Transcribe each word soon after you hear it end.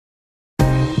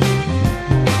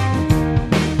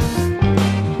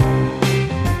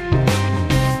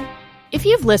If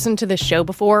you've listened to this show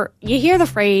before, you hear the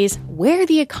phrase, where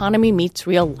the economy meets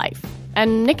real life.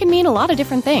 And it can mean a lot of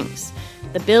different things.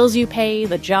 The bills you pay,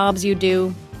 the jobs you do,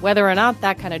 whether or not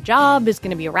that kind of job is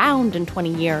going to be around in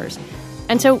 20 years.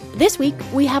 And so this week,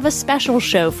 we have a special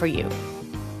show for you.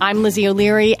 I'm Lizzie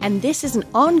O'Leary, and this is an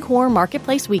Encore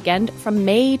Marketplace weekend from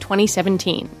May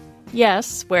 2017.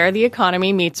 Yes, where the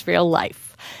economy meets real life.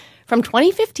 From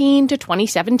 2015 to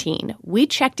 2017, we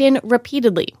checked in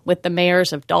repeatedly with the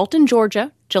mayors of Dalton,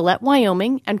 Georgia, Gillette,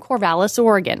 Wyoming, and Corvallis,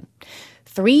 Oregon.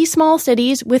 3 small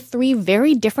cities with 3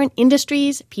 very different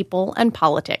industries, people, and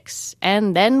politics.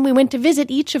 And then we went to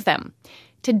visit each of them.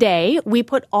 Today, we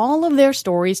put all of their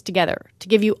stories together to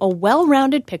give you a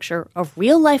well-rounded picture of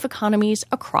real-life economies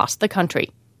across the country.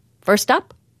 First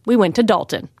up, we went to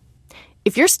Dalton.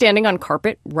 If you're standing on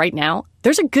carpet right now,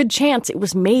 there's a good chance it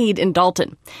was made in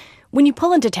Dalton. When you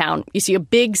pull into town, you see a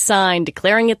big sign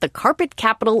declaring it the carpet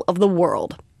capital of the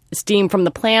world. Steam from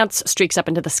the plants streaks up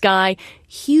into the sky.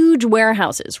 Huge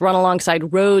warehouses run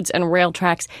alongside roads and rail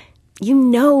tracks. You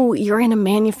know you're in a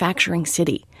manufacturing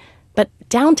city. But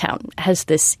downtown has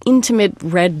this intimate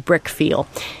red brick feel.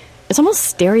 It's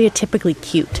almost stereotypically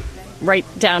cute, right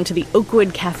down to the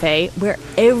Oakwood Cafe, where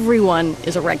everyone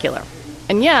is a regular.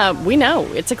 And yeah, we know,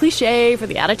 it's a cliche for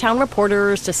the out-of-town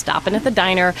reporters to stop in at the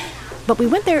diner, but we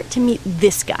went there to meet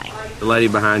this guy. The lady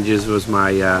behind you was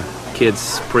my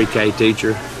kid's pre-K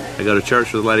teacher. I go to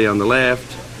church with the lady on the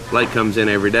left. Blake comes in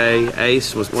every day.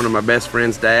 Ace was one of my best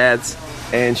friend's dads,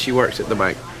 and she works at the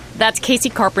bank. That's Casey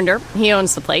Carpenter. He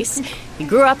owns the place. He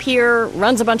grew up here,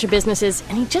 runs a bunch of businesses,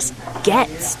 and he just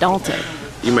gets Dalton.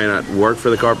 You may not work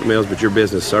for the carpet mills, but your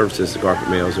business services the carpet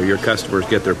mills, or your customers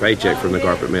get their paycheck from the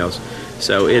carpet mills.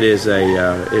 So it is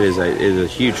a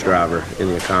huge driver in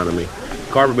the economy.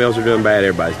 Carpet mills are doing bad,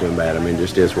 everybody's doing bad. I mean, it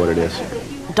just is what it is.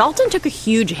 Dalton took a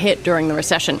huge hit during the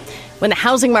recession. When the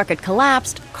housing market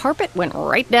collapsed, carpet went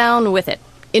right down with it.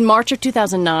 In March of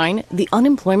 2009, the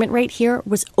unemployment rate here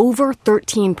was over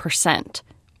 13%.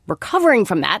 Recovering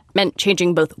from that meant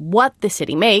changing both what the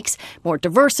city makes, more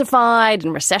diversified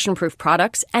and recession-proof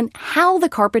products, and how the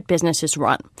carpet business is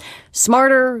run.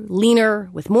 Smarter, leaner,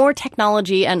 with more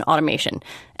technology and automation.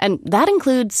 And that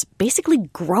includes basically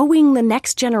growing the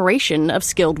next generation of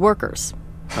skilled workers.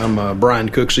 I'm Brian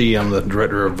Cooksey. I'm the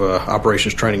Director of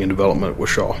Operations Training and Development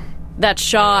with Shaw. That's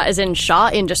Shaw as in Shaw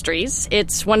Industries.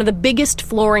 It's one of the biggest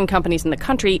flooring companies in the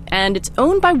country, and it's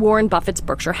owned by Warren Buffett's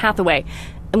Berkshire Hathaway.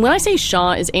 And when I say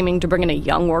Shaw is aiming to bring in a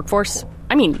young workforce,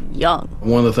 I mean young.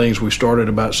 One of the things we started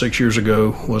about 6 years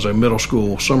ago was a middle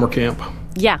school summer camp.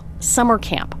 Yeah, summer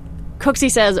camp. Cooksey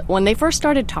says when they first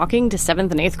started talking to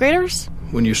 7th and 8th graders...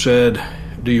 When you said,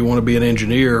 do you want to be an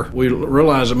engineer, we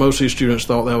realized that most of these students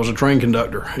thought that was a train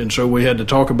conductor. And so we had to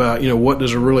talk about, what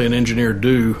does really an engineer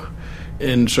do?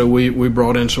 And so we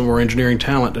brought in some of our engineering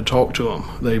talent to talk to them.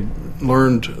 They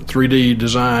learned 3D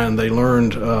design. They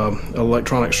learned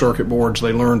electronic circuit boards.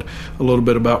 They learned a little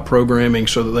bit about programming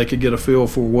so that they could get a feel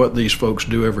for what these folks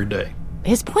do every day.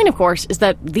 His point, of course, is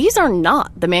that these are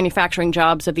not the manufacturing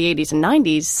jobs of the 80s and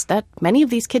 90s that many of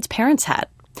these kids' parents had.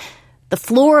 The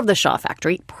floor of the Shaw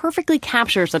factory perfectly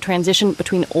captures the transition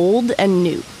between old and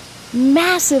new.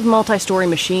 Massive multi-story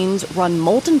machines run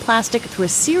molten plastic through a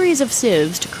series of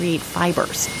sieves to create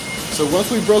fibers. So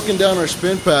once we've broken down our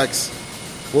spin packs,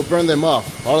 we'll burn them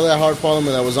off. All of that hard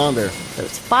polymer that was on there.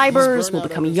 Those fibers will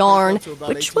become yarn,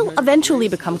 which will eventually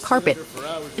become carpet.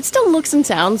 It still looks and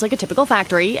sounds like a typical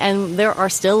factory, and there are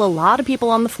still a lot of people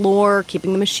on the floor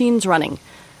keeping the machines running.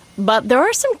 But there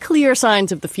are some clear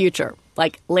signs of the future,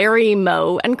 like Larry,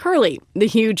 Mo, and Curly, the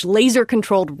huge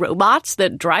laser-controlled robots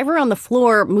that drive around the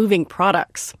floor moving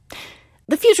products.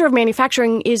 The future of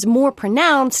manufacturing is more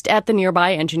pronounced at the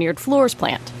nearby Engineered Floors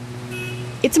plant.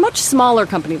 It's a much smaller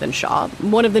company than Shaw,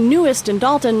 one of the newest in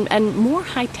Dalton, and more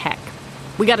high-tech.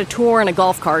 We got a tour in a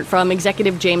golf cart from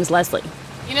executive James Leslie.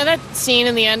 You know that scene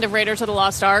in the end of Raiders of the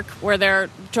Lost Ark where they're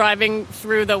driving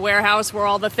through the warehouse where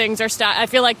all the things are I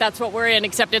feel like that's what we're in,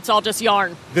 except it's all just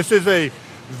yarn. This is a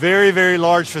very, very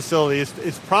large facility.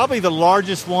 It's probably the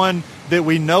largest one that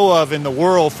we know of in the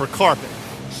world for carpet.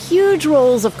 Huge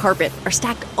rolls of carpet are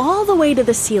stacked all the way to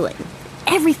the ceiling.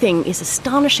 Everything is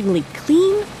astonishingly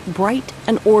clean, bright,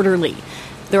 and orderly.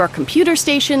 There are computer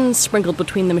stations sprinkled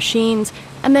between the machines,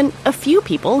 and then a few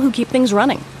people who keep things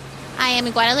running. I am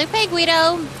Guadalupe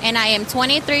Guido, and I am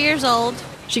 23 years old.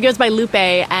 She goes by Lupe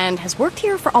and has worked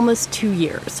here for almost 2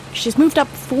 years. She's moved up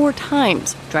 4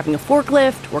 times, driving a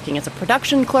forklift, working as a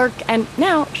production clerk, and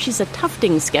now she's a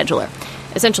tufting scheduler,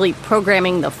 essentially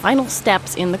programming the final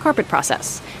steps in the carpet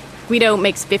process. Guido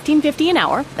makes $15.50 an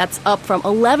hour. That's up from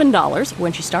 $11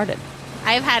 when she started. I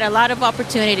I've had a lot of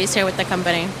opportunities here with the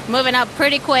company. Moving up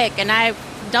pretty quick, and I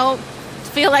don't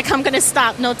feel like I'm going to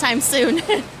stop no time soon.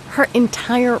 Her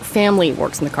entire family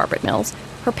works in the carpet mills.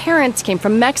 Her parents came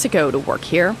from Mexico to work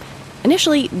here.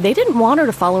 Initially, they didn't want her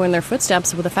to follow in their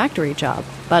footsteps with a factory job.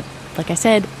 But, like I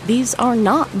said, these are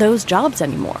not those jobs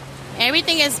anymore.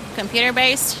 Everything is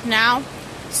computer-based now,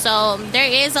 so there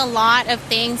is a lot of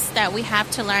things that we have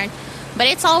to learn. But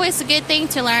it's always a good thing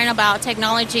to learn about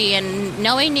technology and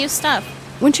knowing new stuff.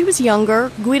 When she was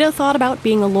younger, Guido thought about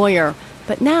being a lawyer.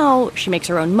 But now she makes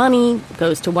her own money,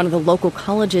 goes to one of the local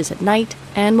colleges at night,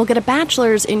 and will get a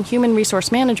bachelor's in human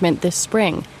resource management this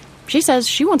spring. She says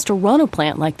she wants to run a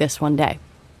plant like this one day.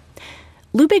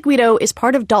 Lupe Guido is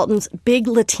part of Dalton's big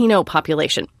Latino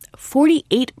population,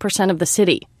 48% of the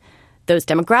city. Those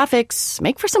demographics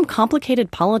make for some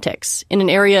complicated politics in an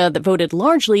area that voted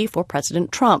largely for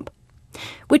President Trump.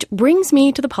 Which brings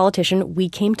me to the politician we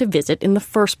came to visit in the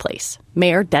first place,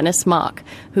 Mayor Dennis Mock,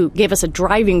 who gave us a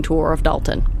driving tour of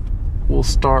Dalton. We'll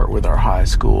start with our high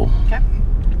school. Okay.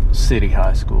 City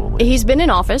High School. He's been in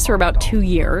office for about 2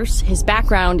 years. His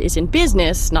background is in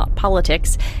business, not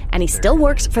politics, and he still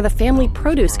works for the family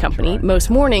produce company most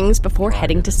mornings before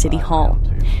heading to City Hall.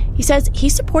 He says he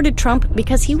supported Trump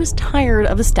because he was tired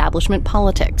of establishment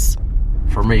politics.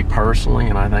 For me personally,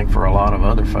 and I think for a lot of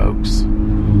other folks,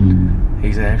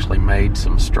 he's actually made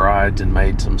some strides and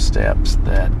made some steps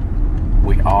that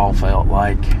we all felt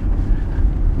like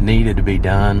needed to be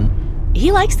done.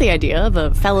 He likes the idea of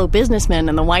a fellow businessman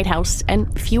in the White House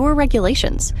and fewer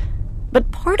regulations.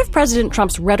 But part of President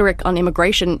Trump's rhetoric on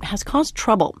immigration has caused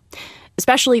trouble,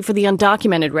 especially for the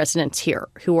undocumented residents here,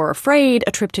 who are afraid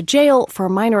a trip to jail for a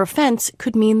minor offense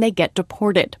could mean they get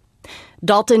deported.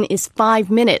 Dalton is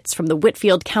 5 minutes from the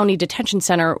Whitfield County Detention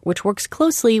Center, which works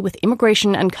closely with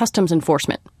Immigration and Customs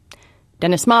Enforcement.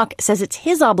 Dennis Mock says it's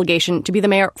his obligation to be the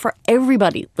mayor for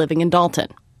everybody living in Dalton.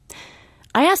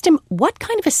 I asked him what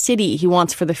kind of a city he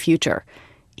wants for the future.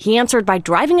 He answered by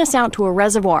driving us out to a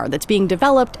reservoir that's being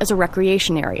developed as a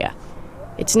recreation area.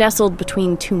 It's nestled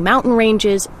between 2 mountain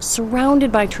ranges,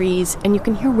 surrounded by trees, and you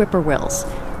can hear whippoorwills.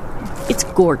 It's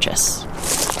gorgeous.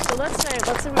 So let's say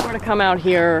we were to come out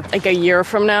here like a year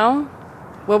from now.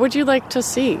 What would you like to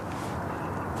see?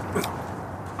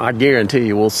 I guarantee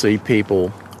you we'll see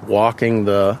people walking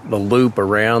the loop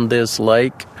around this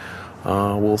lake.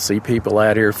 We'll see people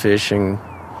out here fishing.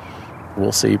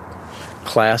 We'll see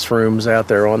classrooms out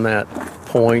there on that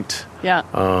point.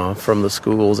 Yeah. From the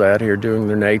schools out here doing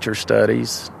their nature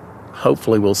studies.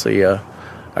 Hopefully we'll see a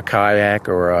kayak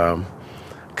or a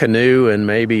canoe and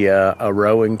maybe a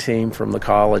rowing team from the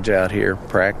college out here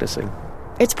practicing.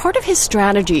 It's part of his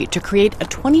strategy to create a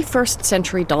 21st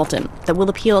century Dalton that will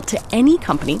appeal to any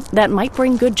company that might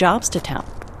bring good jobs to town.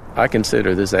 I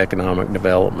consider this economic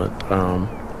development.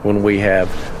 When we have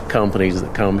companies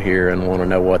that come here and want to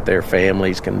know what their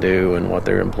families can do and what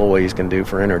their employees can do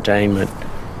for entertainment,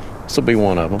 this will be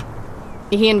one of them.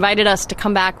 He invited us to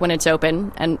come back when it's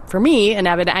open, and for me, an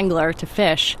avid angler, to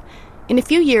fish. In a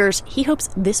few years, he hopes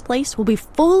this place will be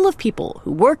full of people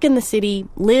who work in the city,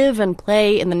 live and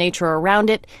play in the nature around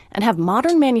it, and have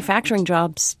modern manufacturing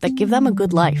jobs that give them a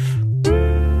good life.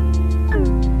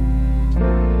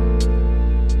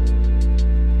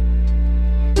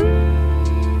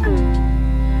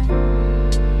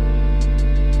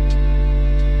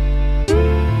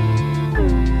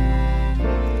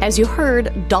 As you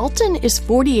heard, Dalton is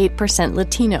 48%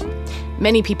 Latino.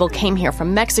 Many people came here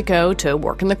from Mexico to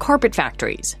work in the carpet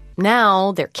factories.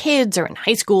 Now, their kids are in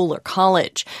high school or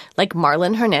college, like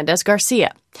Marlon Hernandez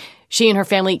Garcia. She and her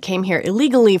family came here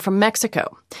illegally from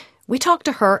Mexico. We talked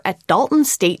to her at Dalton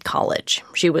State College.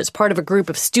 She was part of a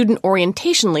group of student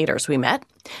orientation leaders we met.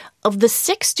 Of the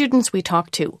 6 students we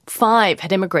talked to, 5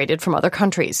 had immigrated from other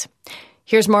countries.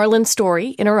 Here's Marlon's story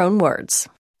in her own words.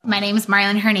 My name is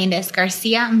Marlon Hernandez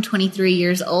Garcia. I'm 23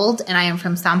 years old, and I am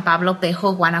from San Pablo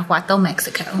Pejo, Guanajuato,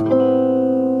 Mexico.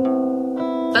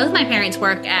 Both my parents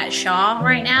work at Shaw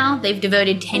right now. They've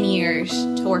devoted 10 years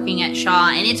to working at Shaw,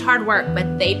 and it's hard work,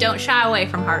 but they don't shy away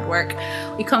from hard work.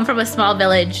 We come from a small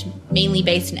village, mainly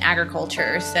based in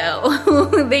agriculture,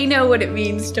 so they know what it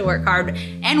means to work hard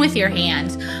and with your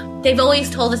hands. They've always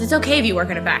told us it's okay if you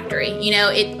work in a factory. You know,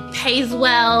 it pays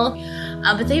well,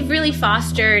 but they've really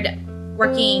fostered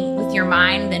working with your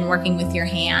mind than working with your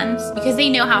hands because they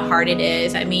know how hard it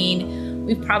is. I mean,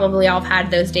 we've probably all had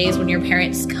those days when your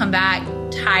parents come back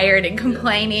tired and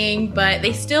complaining, but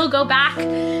they still go back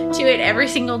to it every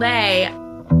single day.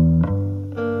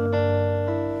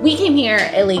 We came here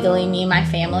illegally, me and my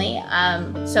family.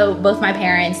 So both my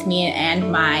parents, me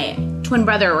and my twin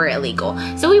brother were illegal.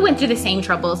 So we went through the same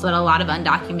troubles that a lot of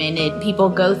undocumented people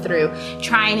go through,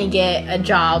 trying to get a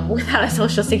job without a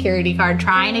social security card,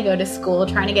 trying to go to school,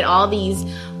 trying to get all these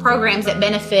programs that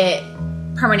benefit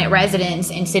permanent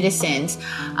residents and citizens.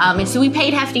 And so we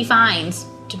paid hefty fines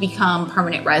to become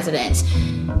permanent residents.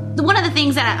 One of the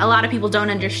things that a lot of people don't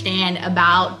understand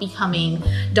about becoming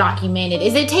documented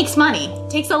is it takes money. It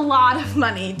takes a lot of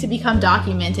money to become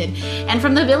documented. And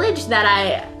from the village that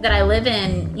I live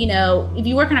in, you know, if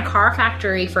you work in a car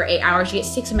factory for 8 hours, you get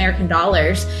 $6 American,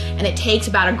 and it takes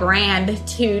about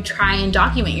 $1,000 to try and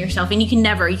document yourself. And you can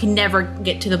never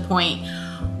get to the point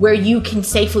where you can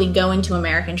safely go into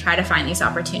America and try to find these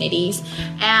opportunities.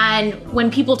 And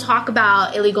when people talk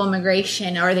about illegal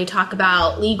immigration or they talk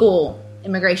about legal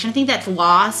immigration, I think that's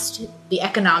lost the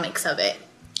economics of it.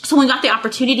 So when we got the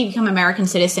opportunity to become American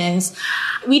citizens,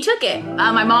 we took it.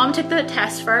 My mom took the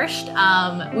test first.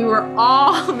 We were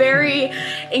all very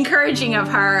encouraging of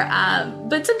her,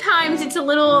 but sometimes it's a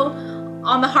little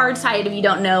on the hard side if you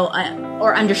don't know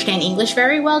or understand English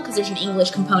very well, because there's an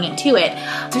English component to it.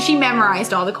 So she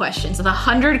memorized all the questions. Of the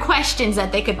 100 questions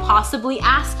that they could possibly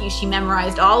ask you, she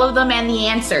memorized all of them and the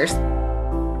answers.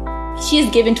 She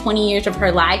has given 20 years of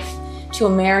her life to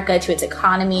America, to its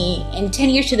economy, and 10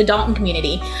 years to the Dalton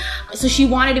community. So she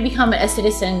wanted to become a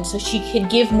citizen so she could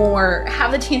give more,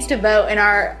 have the chance to vote in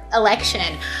our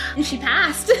election. And she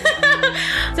passed.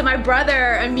 So my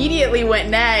brother immediately went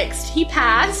next. He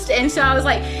passed. And so I was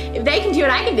like, if they can do it,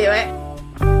 I can do it.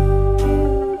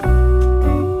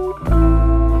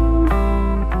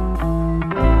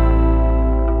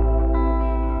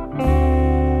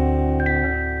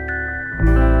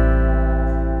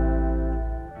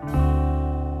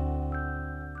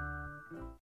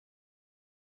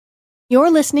 You're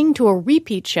listening to a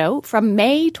repeat show from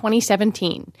May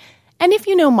 2017. And if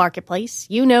you know Marketplace,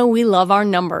 you know we love our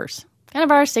numbers. Kind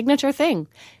of our signature thing.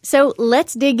 So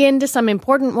let's dig into some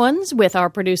important ones with our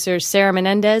producers Sarah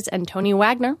Menendez and Tony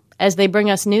Wagner as they bring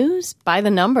us news by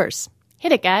the numbers.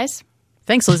 Hit it, guys.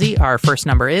 Thanks, Lizzie. Our first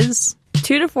number is $2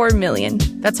 to $4 million.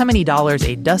 That's how many dollars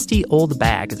a dusty old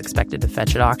bag is expected to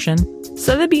fetch at auction.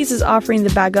 Sotheby's is offering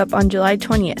the bag up on July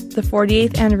 20th, the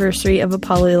 48th anniversary of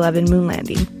Apollo 11 moon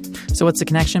landing. So what's the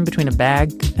connection between a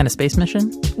bag and a space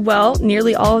mission? Well,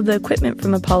 nearly all of the equipment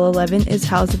from Apollo 11 is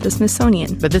housed at the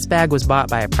Smithsonian. But this bag was bought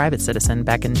by a private citizen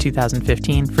back in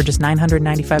 2015 for just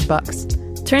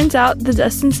 $995. Turns out the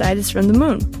dust inside is from the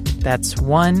moon. That's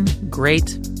one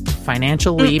great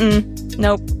financial leap.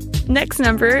 Nope. Next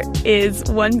number is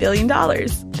 $1 billion.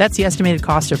 That's the estimated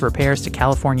cost of repairs to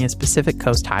California's Pacific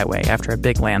Coast Highway after a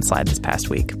big landslide this past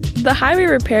week. The highway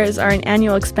repairs are an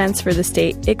annual expense for the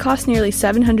state. It cost nearly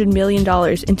 $700 million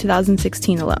in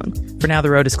 2016 alone. For now, the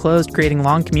road is closed, creating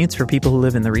long commutes for people who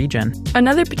live in the region.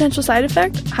 Another potential side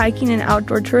effect, hiking and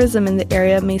outdoor tourism in the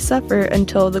area may suffer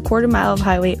until the quarter-mile of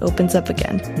highway opens up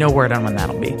again. No word on when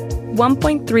that'll be.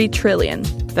 $1.3 trillion.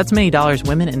 That's many dollars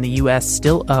women in the U.S.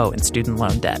 still owe in student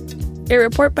loan debt. A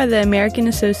report by the American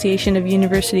Association of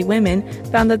University Women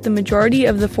found that the majority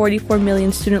of the 44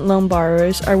 million student loan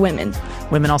borrowers are women.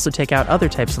 Women also take out other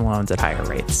types of loans at higher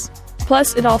rates.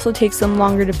 Plus, it also takes them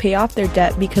longer to pay off their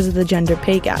debt because of the gender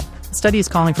pay gap. The study is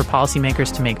calling for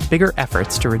policymakers to make bigger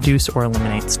efforts to reduce or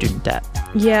eliminate student debt.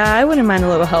 Yeah, I wouldn't mind a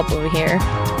little help over here.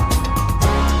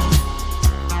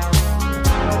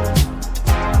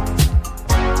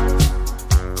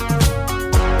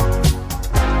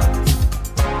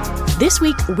 This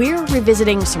week, we're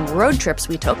revisiting some road trips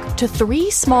we took to 3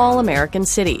 small American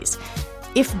cities.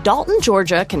 If Dalton,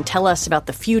 Georgia can tell us about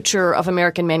the future of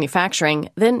American manufacturing,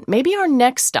 then maybe our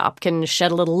next stop can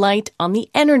shed a little light on the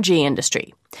energy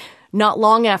industry. Not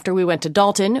long after we went to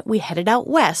Dalton, we headed out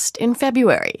west in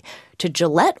February to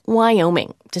Gillette,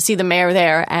 Wyoming, to see the mayor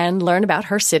there and learn about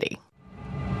her city.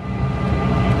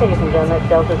 Ladies and gentlemen,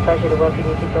 Delta's pleasure to welcome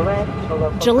you to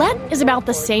Gillette. Gillette is about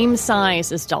the same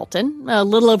size as Dalton, a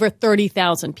little over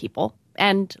 30,000 people.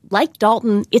 And like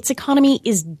Dalton, its economy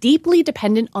is deeply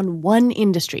dependent on one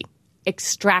industry,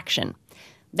 extraction.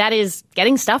 That is,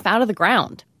 getting stuff out of the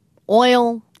ground.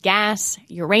 Oil, gas,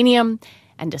 uranium,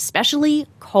 and especially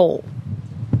coal.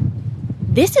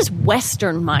 This is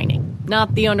Western mining,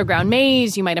 not the underground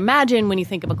maze you might imagine when you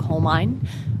think of a coal mine,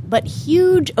 but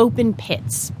huge open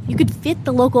pits. You could fit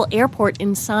the local airport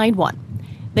inside one.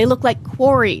 They look like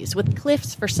quarries with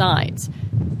cliffs for sides.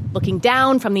 Looking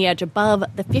down from the edge above,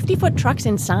 the 50-foot trucks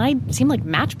inside seem like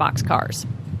matchbox cars.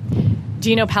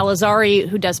 Gino Palazzari,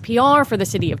 who does PR for the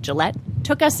city of Gillette,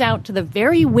 took us out to the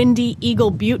very windy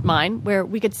Eagle Butte mine where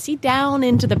we could see down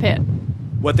into the pit.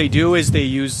 What they do is they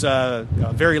use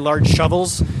very large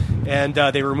shovels, and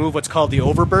they remove what's called the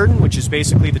overburden, which is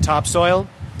basically the topsoil.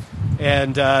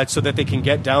 and so that they can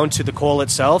get down to the coal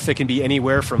itself. It can be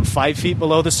anywhere from 5 feet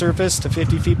below the surface to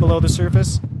 50 feet below the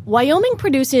surface. Wyoming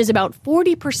produces about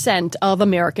 40% of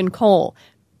American coal.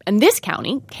 And this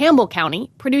county, Campbell County,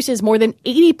 produces more than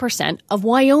 80% of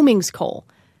Wyoming's coal.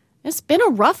 It's been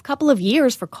a rough couple of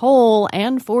years for coal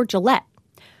and for Gillette.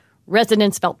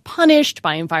 Residents felt punished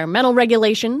by environmental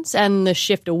regulations and the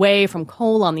shift away from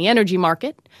coal on the energy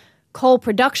market. Coal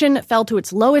production fell to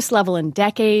its lowest level in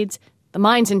decades. The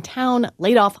mines in town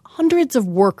laid off hundreds of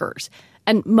workers.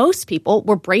 And most people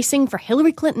were bracing for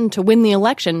Hillary Clinton to win the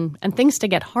election and things to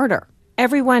get harder.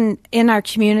 Everyone in our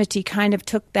community kind of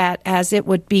took that as it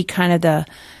would be kind of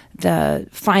the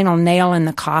final nail in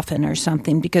the coffin or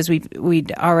something, because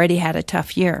we'd already had a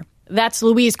tough year. That's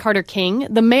Louise Carter King,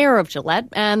 the mayor of Gillette,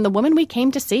 and the woman we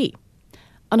came to see.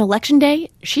 On Election Day,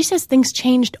 she says things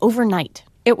changed overnight.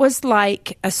 It was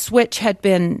like a switch had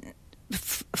been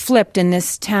flipped in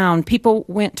this town. People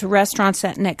went to restaurants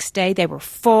that next day. They were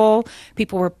full.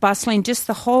 People were bustling. Just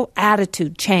the whole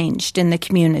attitude changed in the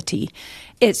community.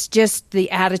 It's just the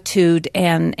attitude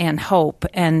and hope,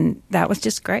 and that was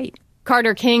just great.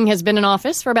 Carter King has been in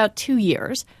office for about 2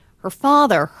 years. Her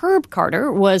father, Herb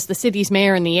Carter, was the city's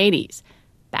mayor in the 80s.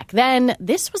 Back then,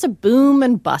 this was a boom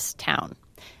and bust town.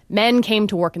 Men came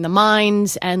to work in the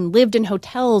mines and lived in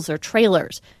hotels or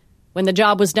trailers. When the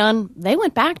job was done, they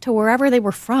went back to wherever they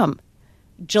were from.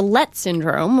 Gillette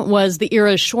syndrome was the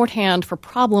era's shorthand for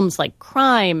problems like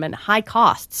crime and high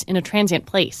costs in a transient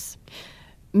place.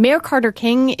 Mayor Carter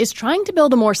King is trying to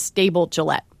build a more stable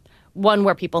Gillette, one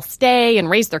where people stay and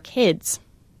raise their kids.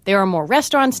 There are more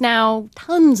restaurants now,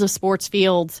 tons of sports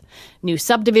fields, new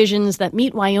subdivisions that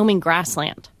meet Wyoming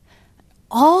grassland.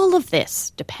 All of this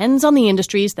depends on the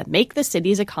industries that make the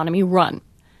city's economy run.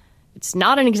 It's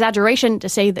not an exaggeration to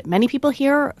say that many people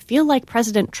here feel like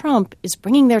President Trump is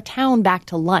bringing their town back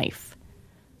to life.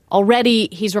 Already,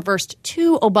 he's reversed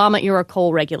 2 Obama-era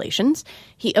coal regulations.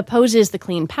 He opposes the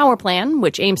Clean Power Plan,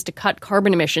 which aims to cut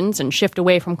carbon emissions and shift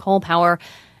away from coal power.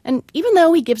 And even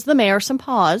though he gives the mayor some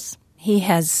pause,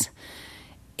 I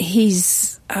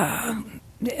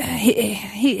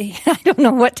don't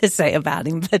know what to say about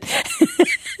him, but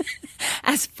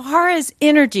as far as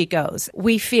energy goes,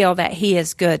 we feel that he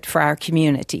is good for our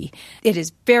community. It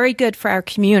is very good for our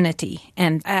community.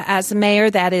 And as a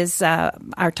mayor, that is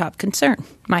our top concern,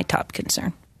 my top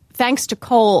concern. Thanks to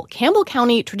coal, Campbell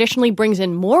County traditionally brings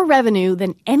in more revenue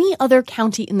than any other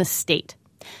county in the state.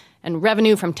 And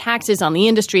revenue from taxes on the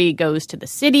industry goes to the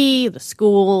city, the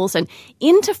schools, and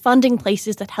into funding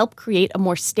places that help create a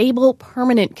more stable,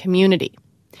 permanent community.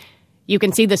 You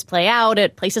can see this play out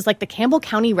at places like the Campbell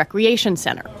County Recreation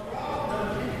Center.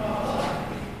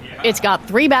 It's got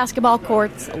 3 basketball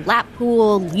courts, a lap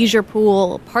pool, leisure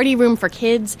pool, a party room for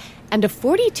kids, and a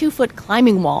 42-foot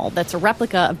climbing wall that's a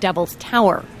replica of Devil's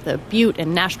Tower, the butte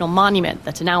and national monument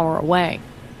that's an hour away.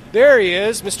 There he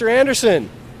is, Mr. Anderson.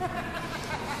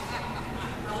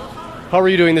 How are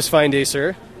you doing this fine day,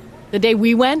 sir? The day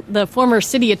we went, the former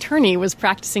city attorney was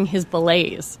practicing his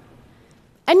belays.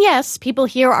 And yes, people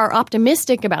here are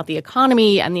optimistic about the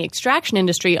economy and the extraction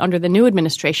industry under the new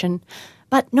administration.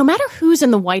 But no matter who's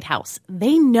in the White House,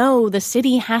 they know the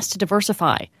city has to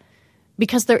diversify.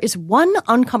 Because there is one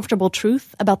uncomfortable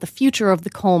truth about the future of the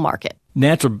coal market.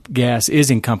 Natural gas is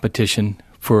in competition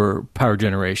for power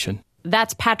generation.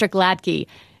 That's Patrick Ladke.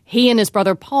 He and his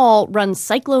brother Paul run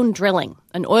Cyclone Drilling,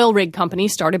 an oil rig company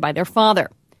started by their father.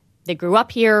 They grew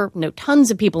up here, know tons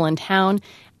of people in town,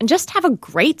 and just have a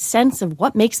great sense of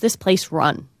what makes this place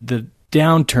run. The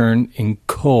downturn in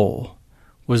coal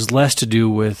was less to do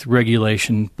with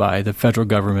regulation by the federal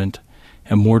government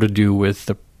and more to do with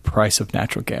the price of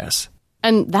natural gas.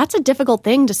 And that's a difficult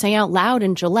thing to say out loud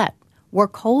in Gillette, where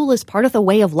coal is part of the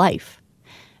way of life.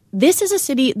 This is a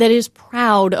city that is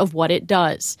proud of what it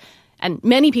does. And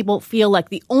many people feel like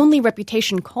the only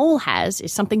reputation coal has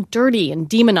is something dirty and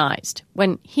demonized,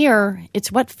 when here,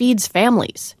 it's what feeds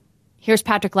families. Here's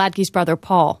Patrick Ladke's brother,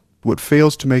 Paul. What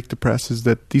fails to make the press is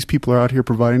that these people are out here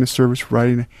providing a service,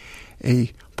 providing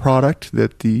a product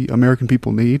that the American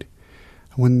people need.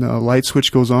 When the light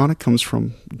switch goes on, it comes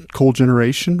from coal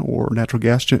generation or natural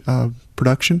gas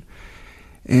production.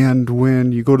 And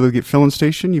when you go to the filling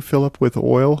station, you fill up with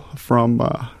oil from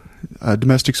a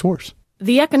domestic source.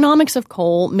 The economics of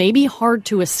coal may be hard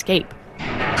to escape.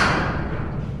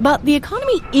 But the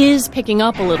economy is picking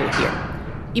up a little here.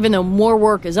 Even though more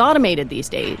work is automated these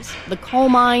days, the coal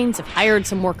mines have hired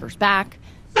some workers back,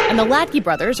 and the Ladke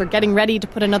brothers are getting ready to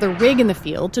put another rig in the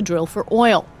field to drill for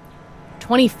oil.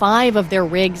 25 of their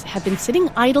rigs have been sitting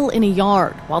idle in a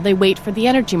yard while they wait for the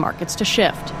energy markets to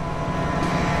shift.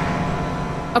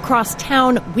 Across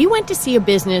town, we went to see a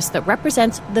business that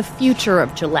represents the future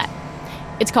of Gillette.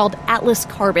 It's called Atlas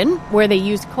Carbon, where they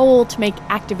use coal to make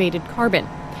activated carbon.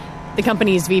 The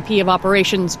company's VP of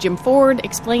Operations, Jim Ford,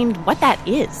 explained what that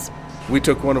is. We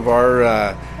took one of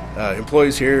our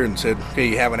employees here and said, okay,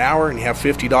 you have an hour and you have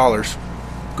 $50.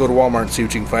 Go to Walmart and see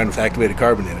what you can find with activated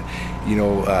carbon in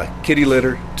it. Kitty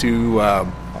litter to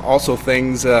also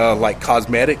things like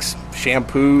cosmetics,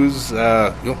 shampoos,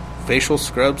 facial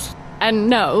scrubs. And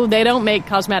no, they don't make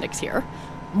cosmetics here.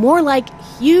 More like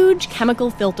huge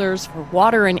chemical filters for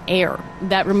water and air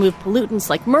that remove pollutants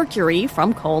like mercury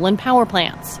from coal and power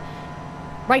plants.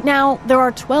 Right now, there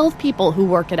are 12 people who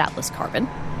work at Atlas Carbon.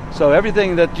 So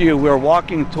everything that we're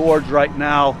walking towards right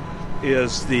now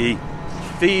is the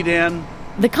feed-in.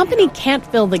 The company can't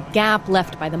fill the gap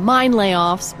left by the mine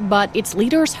layoffs, but its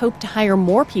leaders hope to hire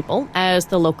more people as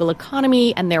the local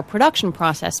economy and their production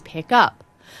process pick up.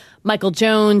 Michael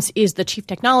Jones is the chief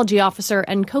technology officer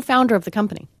and co-founder of the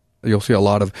company. You'll see a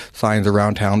lot of signs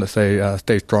around town that say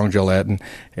 "Stay Strong, Gillette,"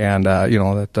 and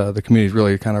that the community's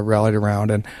really kind of rallied around,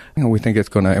 and we think it's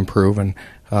going to improve, and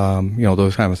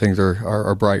those kind of things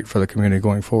are bright for the community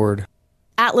going forward.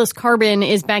 Atlas Carbon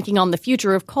is banking on the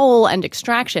future of coal and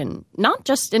extraction, not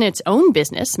just in its own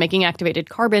business, making activated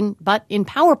carbon, but in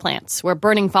power plants where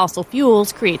burning fossil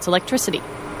fuels creates electricity.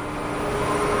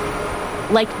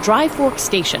 Like Dry Fork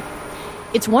Station.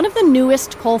 It's one of the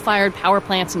newest coal-fired power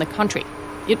plants in the country.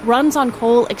 It runs on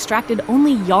coal extracted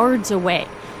only yards away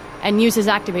and uses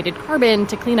activated carbon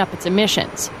to clean up its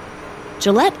emissions.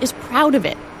 Gillette is proud of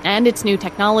it and its new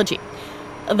technology.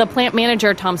 The plant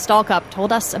manager, Tom Stalkup,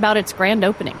 told us about its grand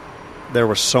opening. There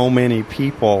were so many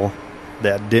people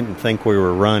that didn't think we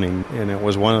were running, and it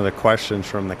was one of the questions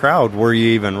from the crowd, were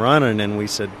you even running? And we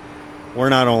said, we're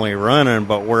not only running,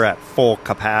 but we're at full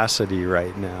capacity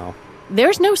right now.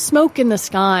 There's no smoke in the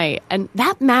sky, and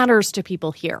that matters to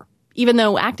people here, even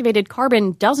though activated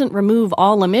carbon doesn't remove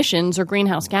all emissions or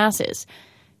greenhouse gases.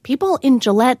 People in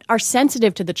Gillette are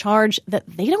sensitive to the charge that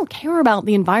they don't care about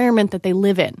the environment that they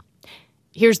live in.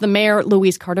 Here's the mayor,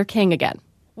 Louise Carter King, again.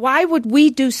 Why would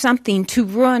we do something to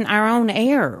ruin our own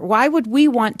air? Why would we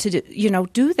want to,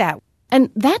 do that? And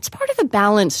that's part of the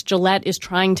balance Gillette is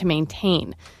trying to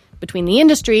maintain between the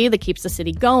industry that keeps the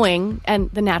city going and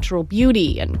the natural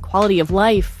beauty and quality of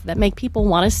life that make people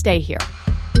want to stay here.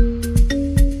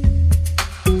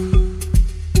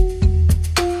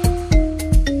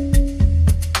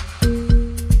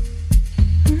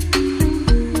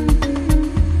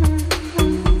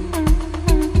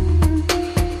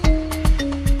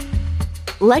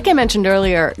 Like I mentioned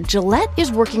earlier, Gillette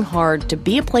is working hard to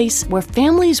be a place where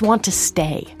families want to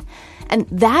stay. And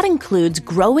that includes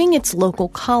growing its local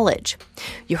college.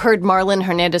 You heard Marlon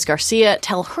Hernandez-Garcia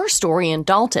tell her story in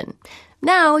Dalton.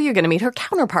 Now you're going to meet her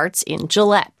counterparts in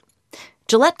Gillette.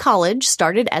 Gillette College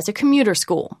started as a commuter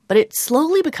school, but it's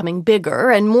slowly becoming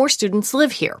bigger and more students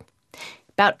live here.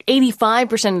 About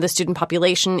 85% of the student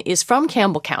population is from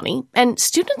Campbell County, and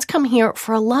students come here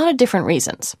for a lot of different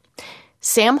reasons.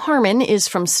 Sam Harmon is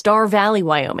from Star Valley,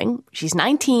 Wyoming. She's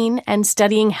 19 and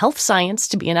studying health science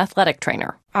to be an athletic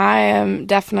trainer. I am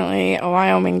definitely a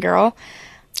Wyoming girl.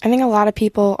 I think a lot of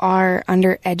people are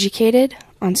undereducated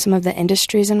on some of the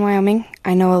industries in Wyoming.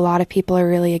 I know a lot of people are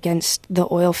really against the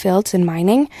oil fields and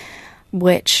mining,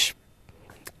 which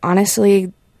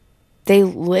honestly, they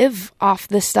live off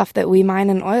the stuff that we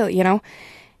mine and oil,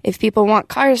 If people want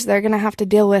cars, they're going to have to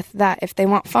deal with that. If they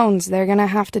want phones, they're going to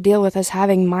have to deal with us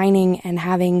having mining and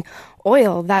having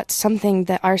oil. That's something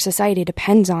that our society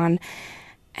depends on.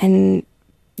 And,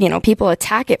 people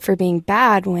attack it for being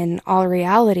bad when all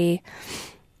reality,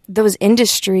 those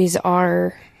industries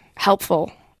are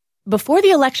helpful. Before the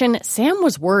election, Sam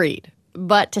was worried.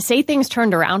 But to say things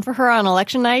turned around for her on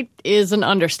election night is an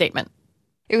understatement.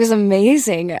 It was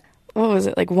amazing. What was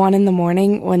it, 1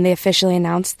 a.m. when they officially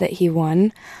announced that he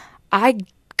won? I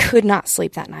could not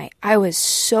sleep that night. I was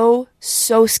so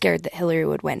scared that Hillary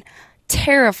would win.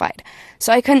 Terrified.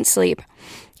 So I couldn't sleep.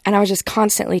 And I was just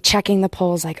constantly checking the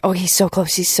polls oh, he's so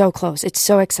close, It's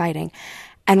so exciting.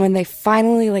 And when they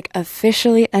finally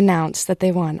officially announced that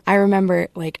they won, I remember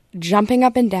jumping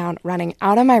up and down, running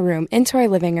out of my room into our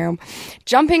living room,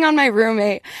 jumping on my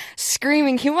roommate,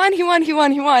 screaming, he won.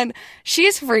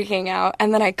 She's freaking out.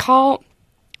 And then I call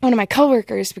one of my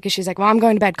coworkers because she's like, well, I'm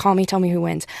going to bed. Call me. Tell me who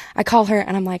wins. I call her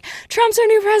and I'm like, Trump's our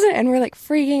new president. And we're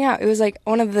freaking out. It was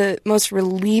one of the most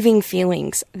relieving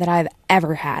feelings that I've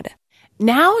ever had.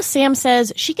 Now Sam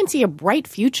says she can see a bright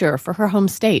future for her home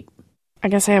state. I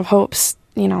guess I have hopes,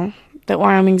 that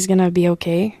Wyoming's going to be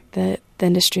okay, that the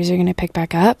industries are going to pick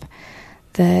back up,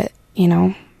 that,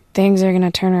 things are going to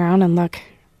turn around and look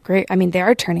great. I mean, they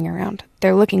are turning around.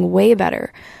 They're looking way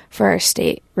better for our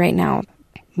state right now.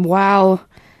 While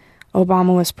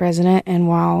Obama was president and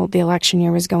while the election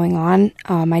year was going on,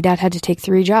 my dad had to take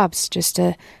 3 jobs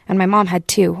and my mom had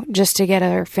 2, just to get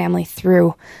our family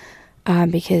through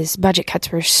because budget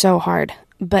cuts were so hard.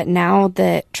 But now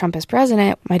that Trump is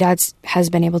president, my dad has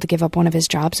been able to give up one of his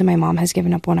jobs and my mom has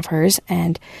given up one of hers.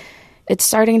 And it's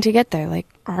starting to get there. Like,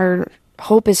 our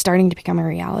hope is starting to become a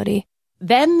reality.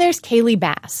 Then there's Kaylee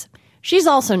Bass. She's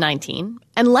also 19,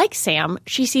 and like Sam,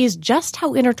 she sees just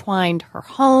how intertwined her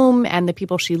home and the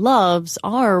people she loves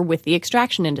are with the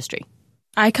extraction industry.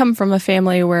 I come from a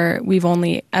family where we've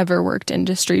only ever worked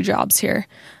industry jobs here.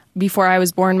 Before I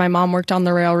was born, my mom worked on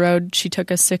the railroad. She took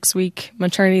a 6-week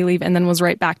maternity leave and then was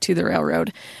right back to the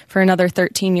railroad for another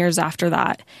 13 years after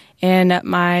that. And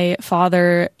my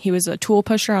father, he was a tool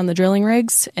pusher on the drilling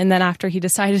rigs. And then after he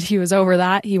decided he was over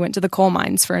that, he went to the coal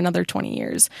mines for another 20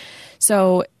 years.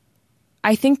 So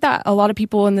I think that a lot of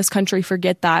people in this country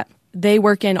forget that they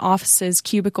work in offices,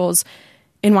 cubicles.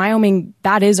 In Wyoming,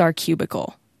 that is our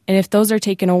cubicle. And if those are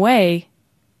taken away,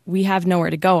 we have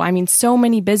nowhere to go. I mean, so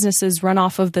many businesses run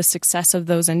off of the success of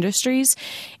those industries,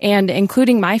 and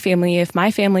including my family. If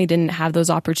my family didn't have those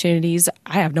opportunities,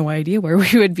 I have no idea where we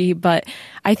would be. But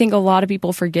I think a lot of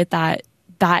people forget that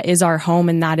that is our home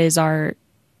and that is our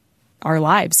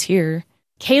lives here.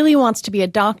 Kaylee wants to be a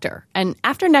doctor, and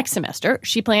after next semester,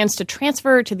 she plans to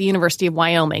transfer to the University of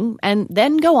Wyoming and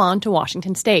then go on to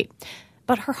Washington State.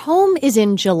 But her home is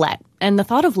in Gillette, and the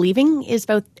thought of leaving is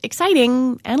both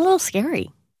exciting and a little scary.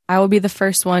 I will be the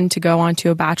first one to go on to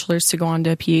a bachelor's, to go on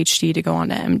to a PhD, to go on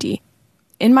to MD.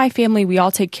 In my family, we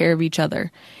all take care of each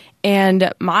other.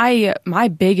 And my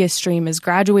biggest dream is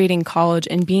graduating college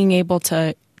and being able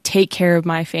to take care of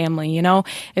my family. You know,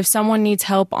 if someone needs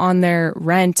help on their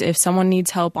rent, if someone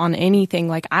needs help on anything,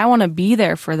 like, I want to be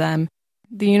there for them.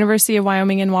 The University of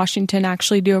Wyoming in Washington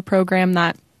actually do a program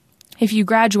that if you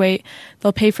graduate,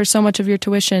 they'll pay for so much of your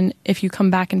tuition if you come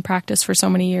back and practice for so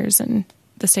many years in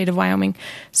the state of Wyoming.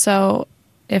 So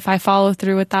if I follow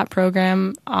through with that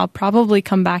program, I'll probably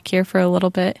come back here for a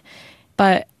little bit.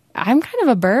 But I'm kind of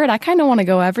a bird. I kind of want to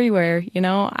go everywhere. You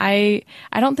know, I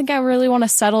don't think I really want to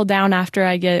settle down after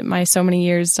I get my so many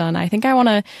years done. I think I want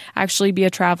to actually be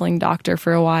a traveling doctor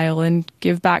for a while and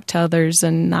give back to others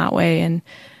in that way.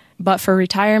 But for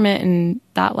retirement and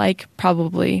that, like,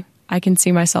 probably I can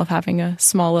see myself having a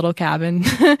small little cabin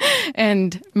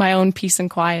and my own peace and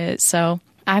quiet. So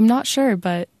I'm not sure,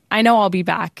 but I know I'll be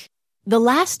back. The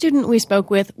last student we spoke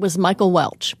with was Michael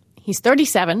Welch. He's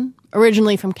 37,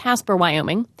 originally from Casper,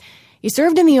 Wyoming. He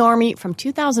served in the Army from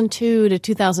 2002 to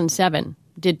 2007,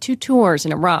 did 2 tours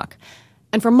in Iraq.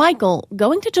 And for Michael,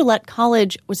 going to Gillette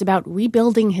College was about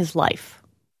rebuilding his life.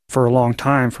 For a long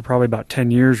time, for probably about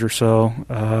 10 years or so,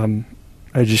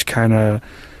 I just kind of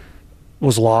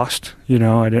was lost. You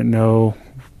know, I didn't know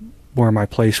where my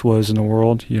place was in the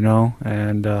world, you know,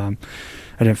 and I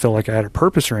didn't feel like I had a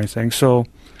purpose or anything. So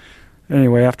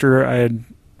anyway, after I had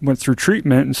went through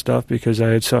treatment and stuff because I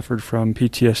had suffered from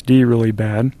PTSD really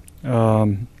bad,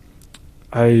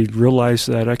 I realized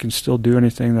that I can still do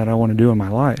anything that I want to do in my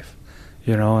life,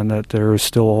 you know, and that there was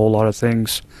still a whole lot of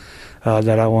things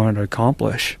that I wanted to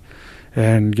accomplish.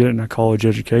 And getting a college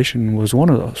education was one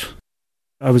of those.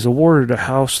 I was awarded a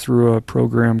house through a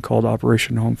program called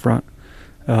Operation Homefront,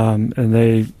 and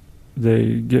they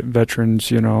get veterans,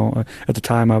 you know. At the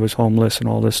time I was homeless and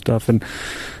all this stuff, and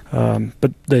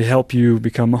but they help you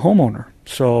become a homeowner.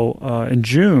 So in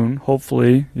June,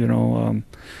 hopefully, you know,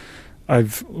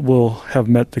 will have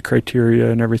met the criteria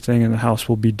and everything, and the house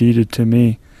will be deeded to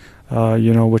me,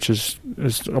 you know, which is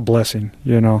a blessing,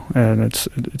 you know, and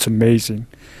it's amazing.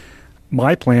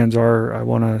 My plans are I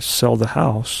want to sell the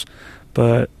house,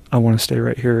 but I want to stay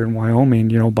right here in Wyoming,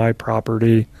 you know, buy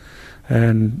property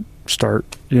and start,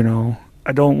 you know,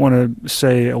 I don't want to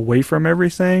say away from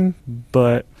everything,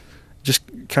 but just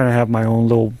kind of have my own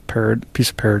little piece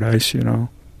of paradise, you know.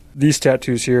 These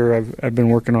tattoos here, I've been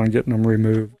working on getting them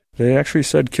removed. They actually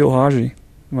said kill Haji.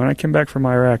 When I came back from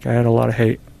Iraq, I had a lot of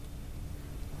hate.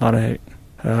 I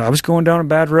was going down a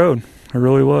bad road. I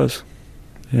really was,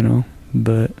 you know,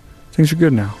 but things are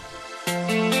good now.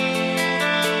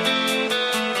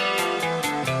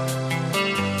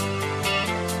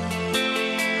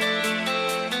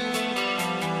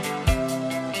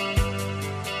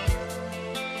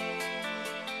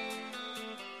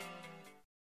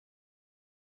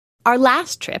 Our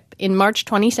last trip in March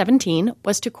 2017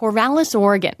 was to Corvallis,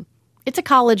 Oregon. It's a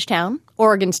college town.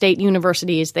 Oregon State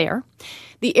University is there.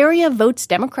 The area votes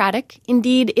Democratic.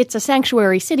 Indeed, it's a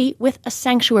sanctuary city with a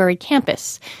sanctuary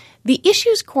campus. The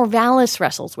issues Corvallis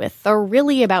wrestles with are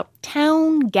really about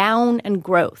town, gown, and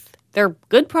growth. They're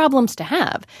good problems to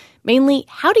have. Mainly,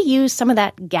 how to use some of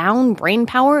that gown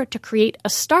brainpower to create a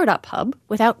startup hub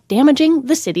without damaging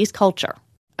the city's culture.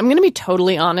 I'm going to be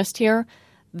totally honest here.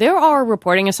 There are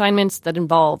reporting assignments that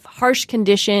involve harsh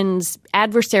conditions,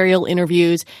 adversarial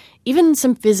interviews, even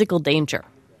some physical danger.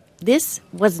 This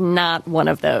was not one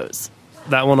of those.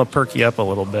 That one will perk you up a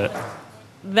little bit.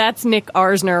 That's Nick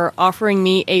Arzner offering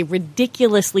me a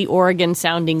ridiculously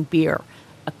Oregon-sounding beer,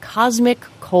 a Cosmic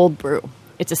Cold Brew.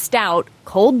 It's a stout,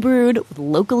 cold brewed with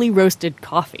locally roasted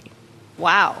coffee.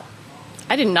 Wow.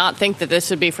 I did not think that this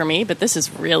would be for me, but this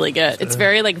is really good. It's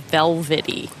very,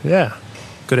 velvety. Yeah.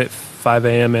 Good at 5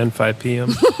 a.m. and 5 p.m.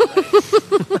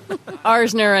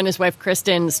 Arzner and his wife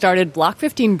Kristen started Block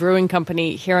 15 Brewing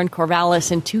Company here in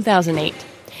Corvallis in 2008.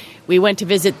 We went to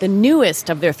visit the newest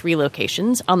of their 3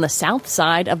 locations on the south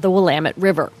side of the Willamette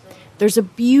River. There's a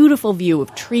beautiful view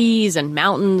of trees and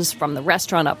mountains from the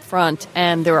restaurant up front,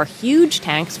 and there are huge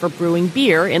tanks for brewing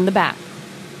beer in the back.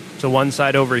 So one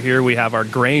side over here, we have our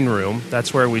grain room.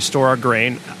 That's where we store our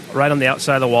grain. Right on the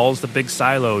outside of the wall is the big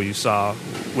silo you saw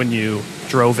when you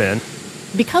drove in.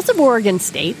 Because of Oregon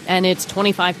State and its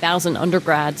 25,000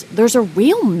 undergrads, there's a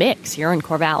real mix here in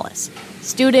Corvallis.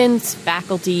 Students,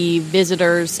 faculty,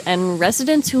 visitors, and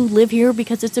residents who live here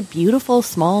because it's a beautiful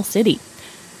small city.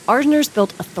 Arzner's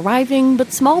built a thriving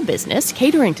but small business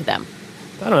catering to them.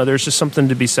 I don't know, there's just something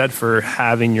to be said for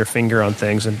having your finger on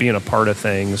things and being a part of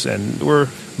things. And we're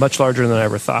much larger than I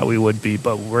ever thought we would be,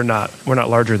 but we're not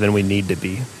larger than we need to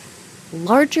be.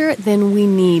 Larger than we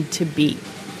need to be.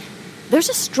 There's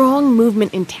a strong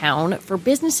movement in town for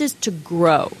businesses to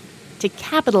grow, to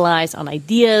capitalize on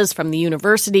ideas from the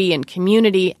university and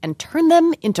community and turn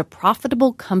them into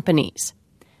profitable companies.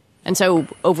 And so,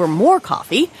 over more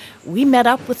coffee, we met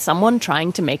up with someone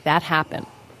trying to make that happen.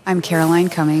 I'm Caroline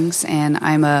Cummings, and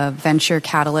I'm a venture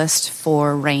catalyst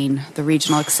for RAIN, the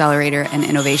Regional Accelerator and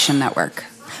Innovation Network.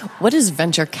 What does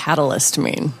venture catalyst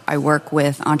mean? I work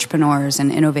with entrepreneurs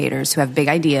and innovators who have big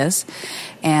ideas,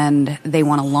 and they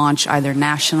want to launch either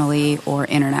nationally or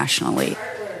internationally.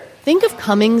 Think of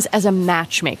Cummings as a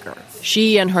matchmaker.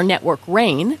 She and her network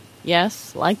RAIN,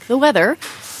 yes, like the weather,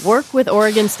 work with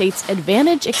Oregon State's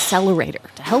Advantage Accelerator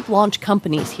to help launch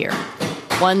companies here.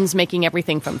 One's making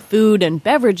everything from food and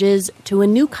beverages to a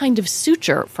new kind of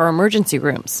suture for emergency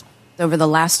rooms. Over the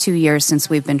last 2 years since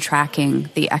we've been tracking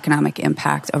the economic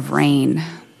impact of RAIN,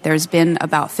 there's been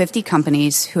about 50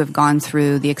 companies who have gone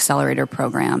through the accelerator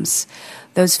programs.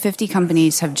 Those 50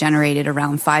 companies have generated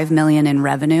around $5 million in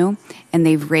revenue, and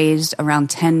they've raised around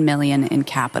 $10 million in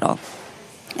capital.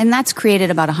 And that's created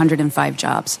about 105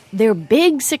 jobs. Their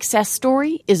big success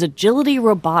story is Agility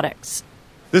Robotics.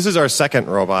 This is our second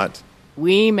robot.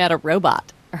 We met a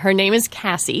robot. Her name is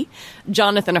Cassie.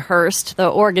 Jonathan Hurst, the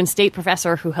Oregon State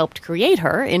professor who helped create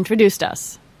her, introduced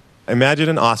us. Imagine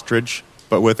an ostrich,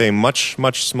 but with a much,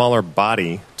 much smaller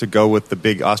body to go with the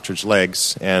big ostrich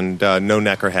legs and no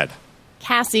neck or head.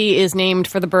 Cassie is named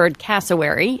for the bird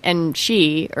cassowary, and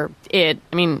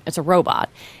it's a robot,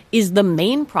 is the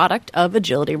main product of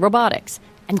Agility Robotics.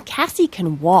 And Cassie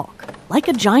can walk like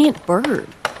a giant bird.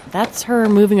 That's her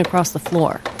moving across the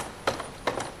floor.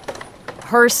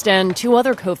 Hurst and 2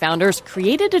 other co-founders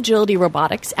created Agility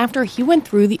Robotics after he went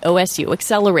through the OSU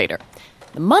Accelerator.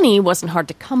 The money wasn't hard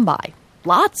to come by.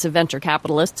 Lots of venture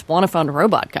capitalists want to fund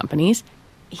robot companies.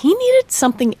 He needed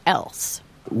something else.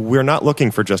 We're not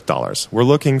looking for just dollars. We're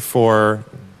looking for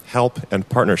help and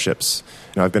partnerships.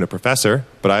 I've been a professor,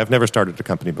 but I have never started a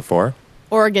company before.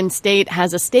 Oregon State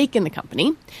has a stake in the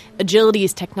company.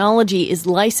 Agility's technology is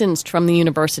licensed from the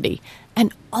university.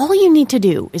 And all you need to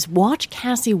do is watch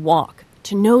Cassie walk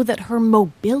to know that her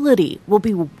mobility will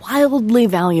be wildly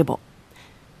valuable.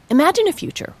 Imagine a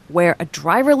future where a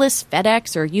driverless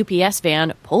FedEx or UPS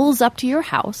van pulls up to your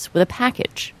house with a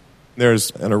package.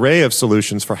 There's an array of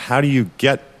solutions for how do you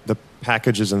get the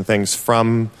packages and things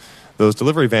from those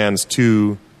delivery vans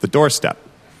to the doorstep.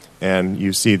 And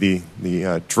you see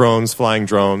the drones, flying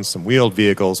drones, some wheeled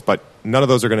vehicles, but none of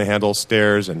those are going to handle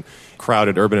stairs and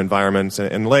crowded urban environments,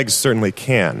 and legs certainly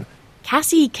can.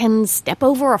 Cassie can step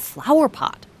over a flower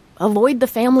pot, avoid the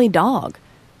family dog.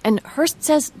 And Hurst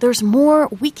says there's more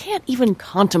we can't even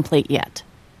contemplate yet.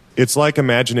 It's like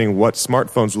imagining what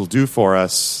smartphones will do for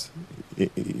us,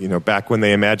 back when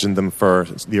they imagined them for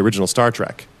the original Star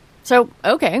Trek. So,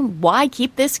 okay, why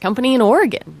keep this company in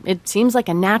Oregon? It seems like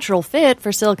a natural fit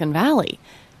for Silicon Valley.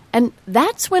 And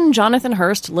that's when Jonathan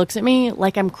Hurst looks at me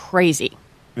like I'm crazy.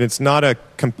 It's not a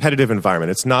competitive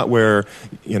environment. It's not where,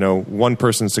 one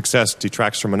person's success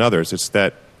detracts from another's. It's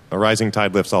that a rising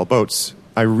tide lifts all boats.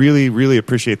 I really, really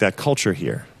appreciate that culture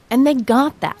here. And they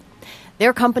got that.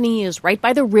 Their company is right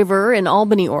by the river in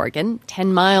Albany, Oregon,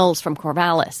 10 miles from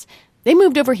Corvallis. They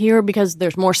moved over here because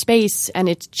there's more space and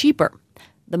it's cheaper.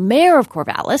 The mayor of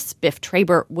Corvallis, Biff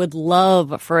Traber, would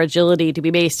love for Agility to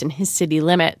be based in his city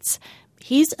limits.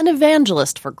 He's an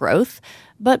evangelist for growth,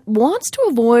 but wants to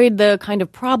avoid the kind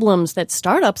of problems that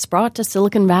startups brought to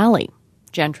Silicon Valley.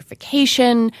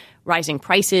 Gentrification, rising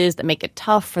prices that make it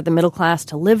tough for the middle class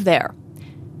to live there.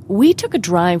 We took a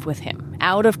drive with him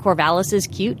out of Corvallis's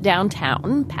cute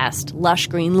downtown, past lush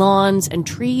green lawns and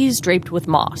trees draped with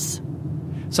moss.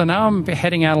 So now I'm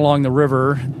heading out along the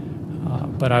river,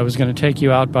 but I was going to take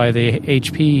you out by the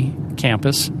HP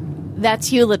campus. That's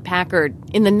Hewlett-Packard.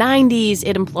 In the 90s,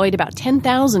 it employed about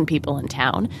 10,000 people in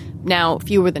town. Now,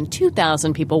 fewer than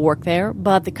 2,000 people work there,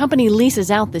 but the company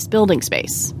leases out this building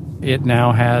space. It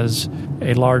now has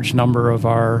a large number of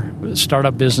our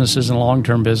startup businesses and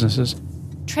long-term businesses.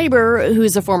 Traber,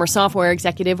 who's a former software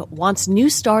executive, wants new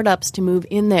startups to move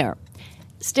in there.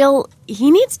 Still, he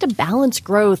needs to balance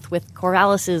growth with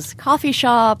Corvallis's coffee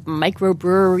shop,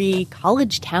 microbrewery,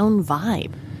 college town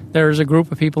vibe. There's a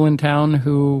group of people in town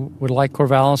who would like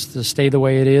Corvallis to stay the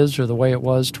way it is or the way it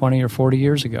was 20 or 40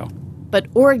 years ago. But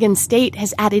Oregon State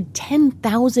has added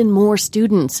 10,000 more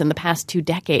students in the past 2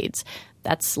 decades.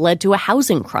 That's led to a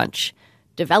housing crunch.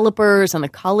 Developers and the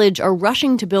college are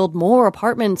rushing to build more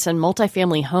apartments and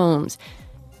multifamily homes.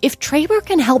 If Traber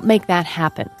can help make that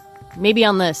happen, maybe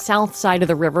on the south side of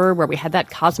the river where we had that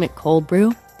cosmic cold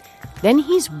brew, then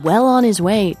he's well on his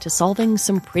way to solving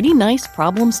some pretty nice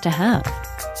problems to have.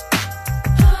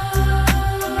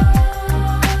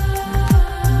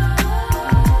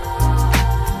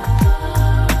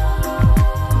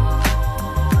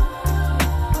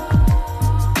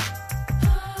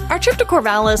 Our trip to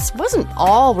Corvallis wasn't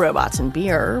all robots and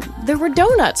beer. There were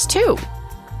donuts, too.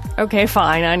 Okay,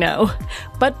 fine, I know.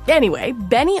 But anyway,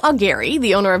 Benny Augeri,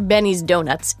 the owner of Benny's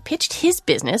Donuts, pitched his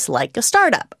business like a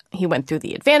startup. He went through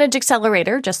the Advantage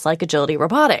Accelerator, just like Agility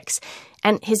Robotics.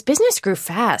 And his business grew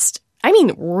fast. I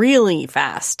mean, really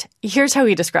fast. Here's how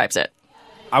he describes it.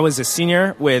 I was a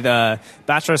senior with a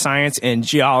Bachelor of Science in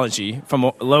Geology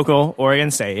from local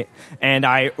Oregon State, and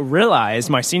I realized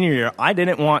my senior year I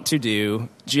didn't want to do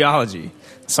geology.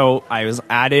 So I was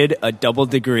added a double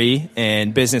degree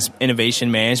in Business Innovation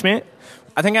Management.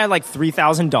 I think I had like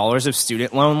 $3,000 of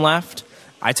student loan left.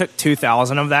 I took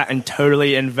 $2,000 of that and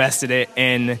totally invested it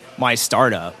in my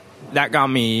startup. That got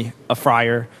me a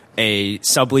fryer, a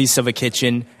sublease of a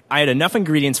kitchen. I had enough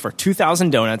ingredients for 2,000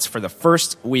 donuts for the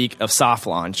first week of soft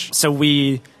launch. So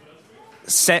we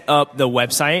set up the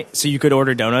website so you could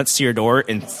order donuts to your door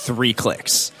in 3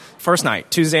 clicks. First night,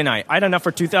 Tuesday night, I had enough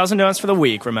for 2,000 donuts for the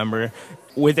week, remember?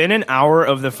 Within an hour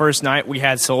of the first night, we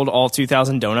had sold all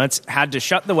 2,000 donuts, had to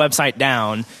shut the website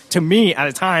down. To me, at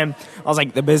the time, I was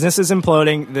like, the business is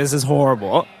imploding. This is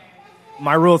horrible.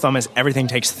 My rule of thumb is everything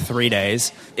takes 3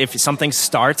 days. If something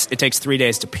starts, it takes 3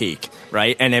 days to peak,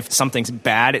 right? And if something's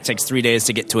bad, it takes 3 days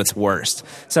to get to its worst.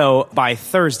 So by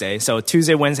Thursday, so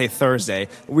Tuesday, Wednesday, Thursday,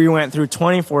 we went through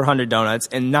 2,400 donuts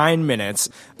in 9 minutes.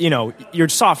 You know, you're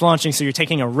soft launching, so you're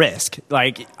taking a risk.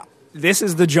 Like, this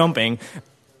is the jumping.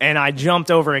 And I jumped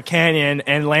over a canyon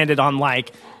and landed on,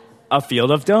 like, a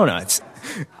field of donuts.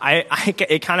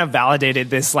 It kind of validated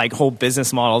this like whole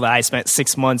business model that I spent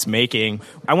 6 months making.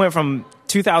 I went from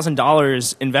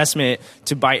 $2,000 investment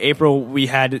to by April we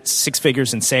had 6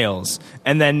 figures in sales.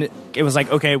 And then it was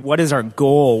like, okay, what is our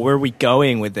goal? Where are we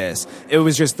going with this? It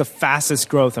was just the fastest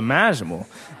growth imaginable.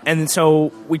 And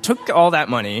so we took all that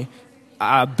money,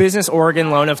 a Business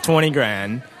Oregon loan of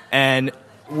 $20,000, and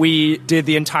we did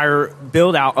the entire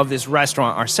build out of this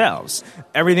restaurant ourselves.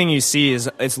 Everything you see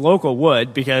is local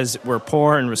wood because we're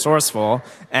poor and resourceful,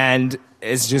 and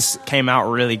it just came out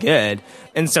really good.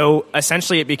 And so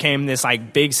essentially it became this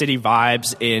like big city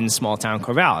vibes in small town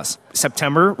Corvallis.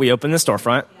 September, we opened the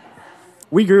storefront.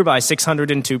 We grew by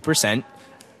 602%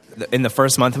 in the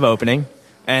first month of opening.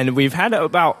 And we've had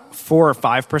about 4 or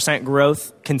 5%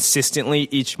 growth consistently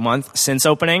each month since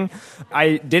opening.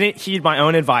 I didn't heed my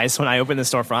own advice when I opened the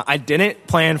storefront. I didn't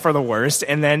plan for the worst,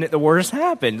 and then the worst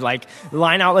happened. Like,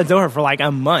 line out the door for like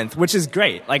a month, which is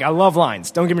great. Like, I love lines.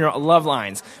 Don't get me wrong, I love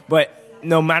lines. But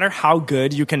no matter how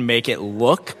good you can make it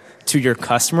look to your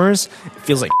customers, it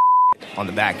feels like on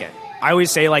the back end. I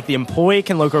always say, like, the employee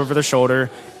can look over their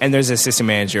shoulder and there's the assistant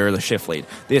manager or the shift lead.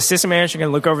 The assistant manager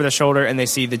can look over the shoulder and they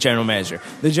see the general manager.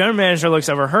 The general manager looks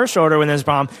over her shoulder when there's a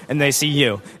problem and they see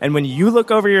you. And when you look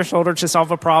over your shoulder to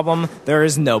solve a problem, there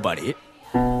is nobody.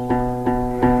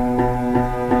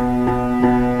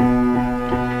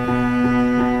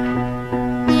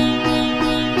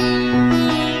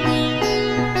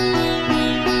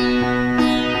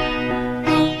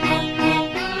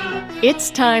 It's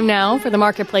time now for the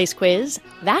Marketplace Quiz.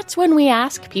 That's when we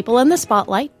ask people in the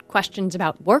spotlight questions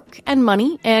about work and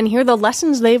money and hear the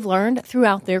lessons they've learned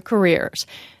throughout their careers.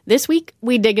 This week,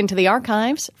 we dig into the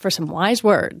archives for some wise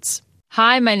words.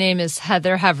 Hi, my name is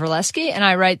Heather Havrileski, and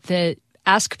I write the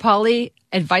Ask Polly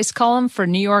advice column for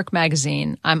New York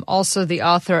Magazine. I'm also the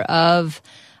author of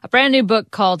a brand new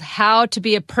book called How to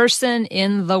Be a Person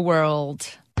in the World.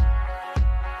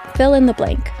 Fill in the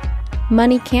blank.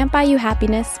 Money can't buy you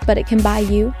happiness, but it can buy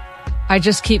you. I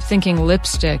just keep thinking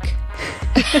lipstick.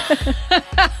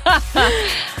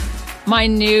 My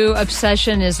new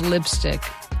obsession is lipstick.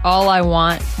 All I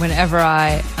want whenever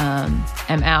I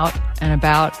am out and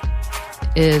about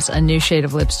is a new shade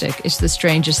of lipstick. It's the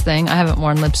strangest thing. I haven't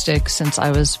worn lipstick since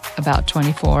I was about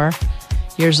 24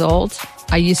 years old.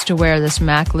 I used to wear this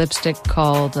MAC lipstick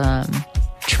called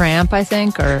Tramp, I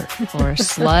think, or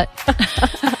Slut.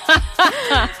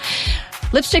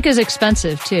 Lipstick is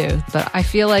expensive, too, but I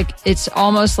feel like it's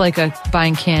almost like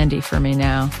buying candy for me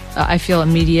now. I feel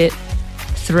immediate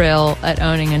thrill at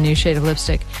owning a new shade of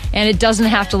lipstick. And it doesn't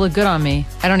have to look good on me.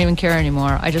 I don't even care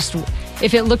anymore.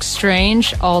 If it looks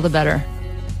strange, all the better.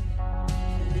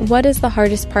 What is the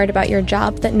hardest part about your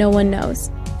job that no one knows?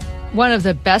 One of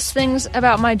the best things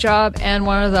about my job and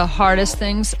one of the hardest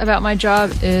things about my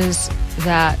job is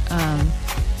that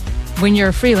when you're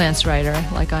a freelance writer,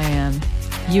 like I am,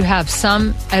 you have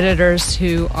some editors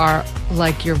who are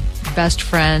like your best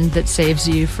friend that saves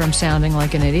you from sounding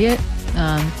like an idiot.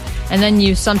 And then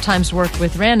you sometimes work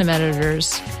with random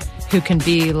editors who can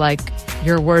be like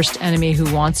your worst enemy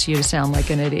who wants you to sound like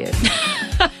an idiot.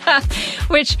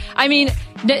 Which, I mean,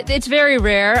 it's very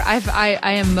rare. I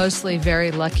am mostly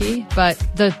very lucky, but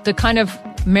the kind of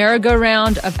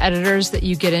merry-go-round of editors that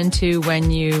you get into when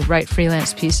you write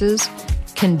freelance pieces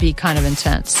can be kind of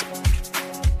intense.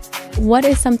 What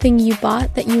is something you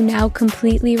bought that you now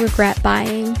completely regret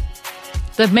buying?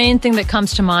 The main thing that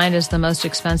comes to mind is the most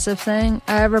expensive thing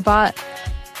I ever bought.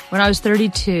 When I was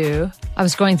 32, I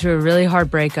was going through a really hard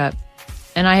breakup,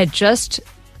 and I had just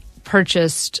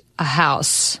purchased a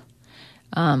house.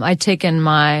 I'd taken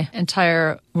my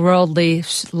entire worldly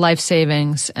life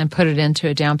savings and put it into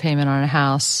a down payment on a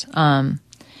house.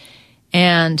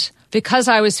 And because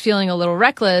I was feeling a little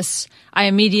reckless, I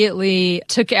immediately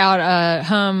took out a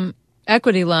home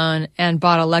equity loan and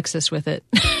bought a Lexus with it,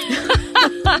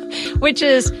 which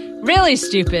is really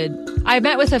stupid. I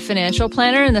met with a financial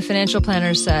planner, and the financial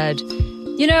planner said,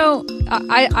 you know,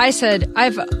 I said,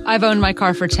 I've owned my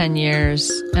car for 10 years,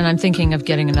 and I'm thinking of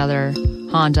getting another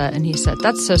Honda. And he said,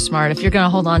 that's so smart. If you're going to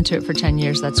hold on to it for 10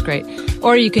 years, that's great.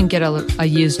 Or you can get a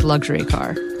used luxury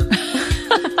car.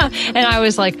 And I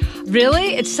was like,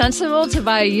 really? It's sensible to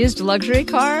buy a used luxury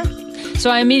car? So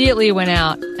I immediately went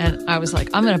out and I was like,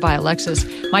 I'm going to buy a Lexus.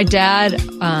 My dad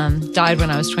died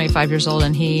when I was 25 years old,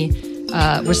 and he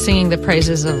was singing the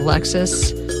praises of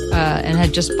Lexus and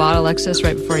had just bought a Lexus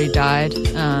right before he died.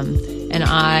 And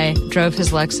I drove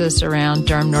his Lexus around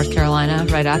Durham, North Carolina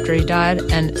right after he died.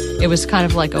 And it was kind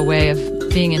of like a way of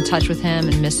being in touch with him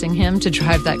and missing him, to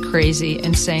drive that crazy,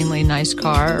 insanely nice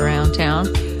car around town.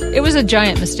 It was a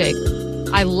giant mistake.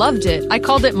 I loved it. I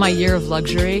called it my year of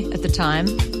luxury at the time.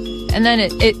 And then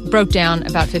it broke down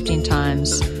about 15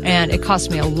 times, and it cost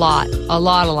me a lot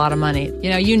of money.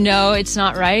 You know it's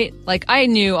not right. Like, I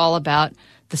knew all about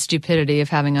the stupidity of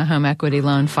having a home equity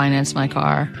loan finance my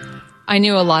car. I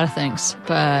knew a lot of things,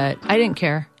 but I didn't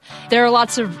care. There are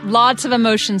lots of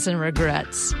emotions and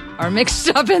regrets are mixed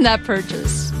up in that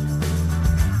purchase.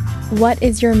 What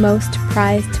is your most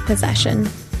prized possession?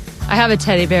 I have a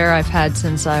teddy bear I've had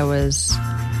since I was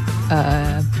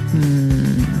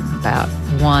about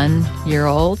 1 year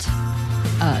old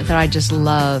that I just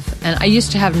love. And I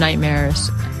used to have nightmares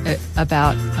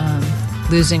about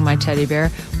losing my teddy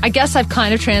bear. I guess I've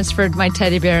kind of transferred my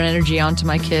teddy bear energy onto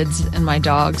my kids and my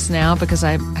dogs now, because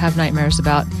I have nightmares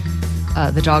about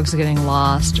the dogs getting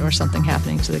lost or something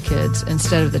happening to the kids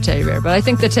instead of the teddy bear. But I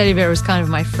think the teddy bear was kind of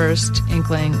my first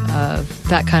inkling of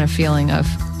that kind of feeling of,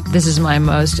 this is my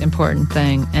most important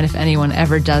thing, and if anyone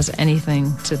ever does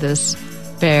anything to this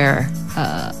bear,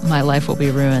 my life will be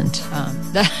ruined.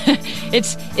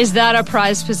 Is that a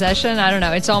prized possession? I don't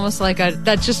know. It's almost like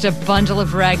that's just a bundle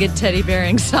of ragged teddy bear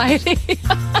anxiety.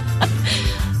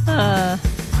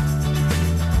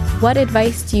 What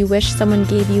advice do you wish someone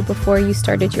gave you before you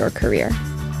started your career?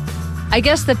 I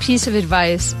guess the piece of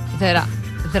advice that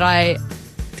I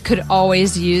could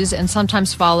always use and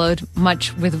sometimes followed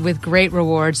much with great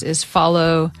rewards is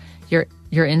follow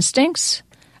your instincts.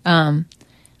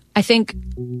 I think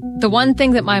the one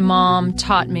thing that my mom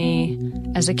taught me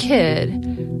as a kid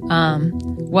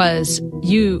was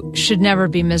you should never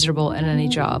be miserable at any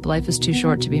job. Life is too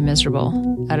short to be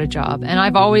miserable at a job. And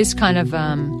I've always kind of,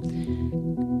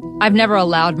 I've never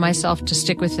allowed myself to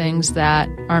stick with things that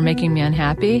are making me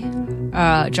unhappy,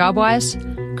 job-wise,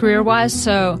 career-wise.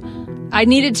 So I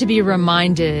needed to be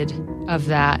reminded of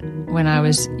that when I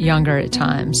was younger at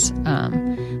times.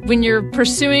 When you're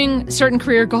pursuing certain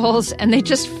career goals and they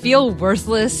just feel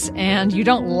worthless and you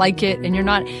don't like it and you're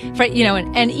not,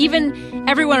 and even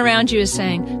everyone around you is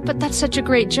saying, but that's such a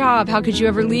great job. How could you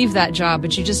ever leave that job?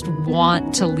 But you just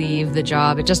want to leave the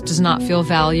job. It just does not feel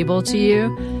valuable to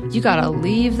you. You got to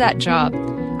leave that job.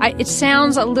 It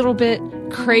sounds a little bit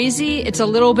crazy. It's a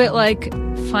little bit like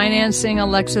financing a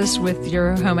Lexus with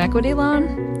your home equity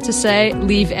loan to say,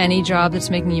 leave any job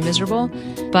that's making you miserable.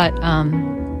 But,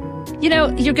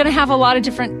 you're going to have a lot of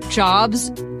different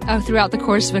jobs throughout the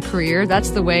course of a career.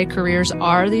 That's the way careers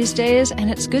are these days.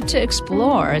 And it's good to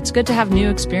explore. It's good to have new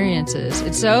experiences.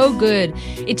 It's so good.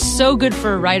 It's so good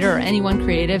for a writer or anyone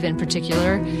creative in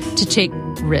particular to take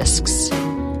risks.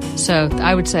 So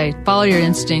I would say follow your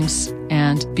instincts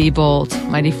and be bold.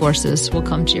 Mighty forces will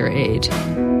come to your aid.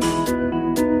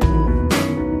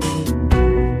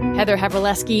 Heather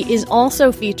Havrilesky is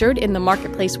also featured in the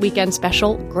Marketplace Weekend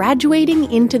special,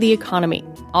 Graduating into the Economy,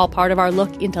 all part of our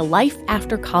look into life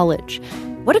after college.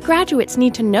 What do graduates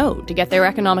need to know to get their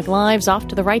economic lives off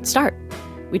to the right start?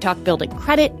 We talk building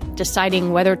credit,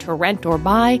 deciding whether to rent or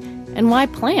buy, and why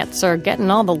plants are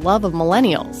getting all the love of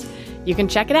millennials. You can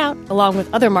check it out along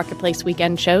with other Marketplace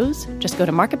Weekend shows. Just go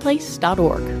to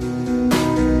marketplace.org.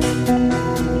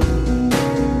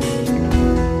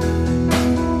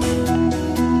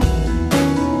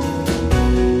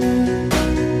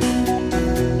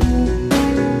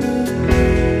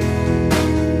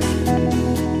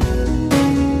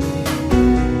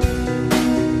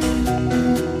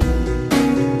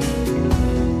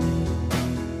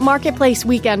 Marketplace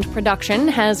Weekend production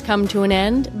has come to an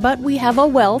end, but we have a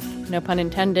wealth, no pun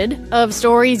intended, of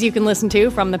stories you can listen to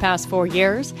from the past 4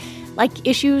 years, like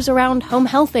issues around home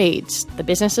health aides, the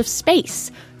business of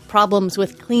space, problems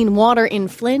with clean water in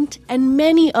Flint, and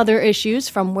many other issues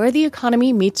from where the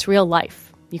economy meets real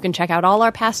life. You can check out all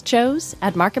our past shows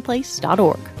at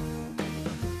marketplace.org.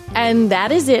 And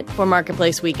that is it for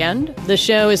Marketplace Weekend. The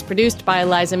show is produced by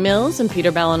Eliza Mills and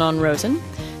Peter Ballanon-Rosen.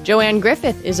 Joanne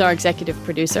Griffith is our executive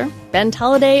producer. Ben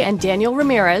Tolliday and Daniel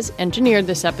Ramirez engineered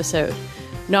this episode.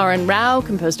 Naren Rao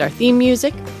composed our theme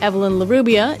music. Evelyn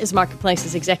LaRubia is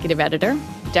Marketplace's executive editor.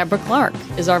 Deborah Clark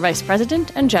is our vice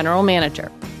president and general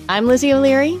manager. I'm Lizzie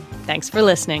O'Leary. Thanks for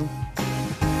listening.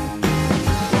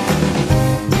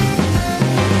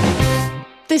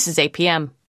 This is APM.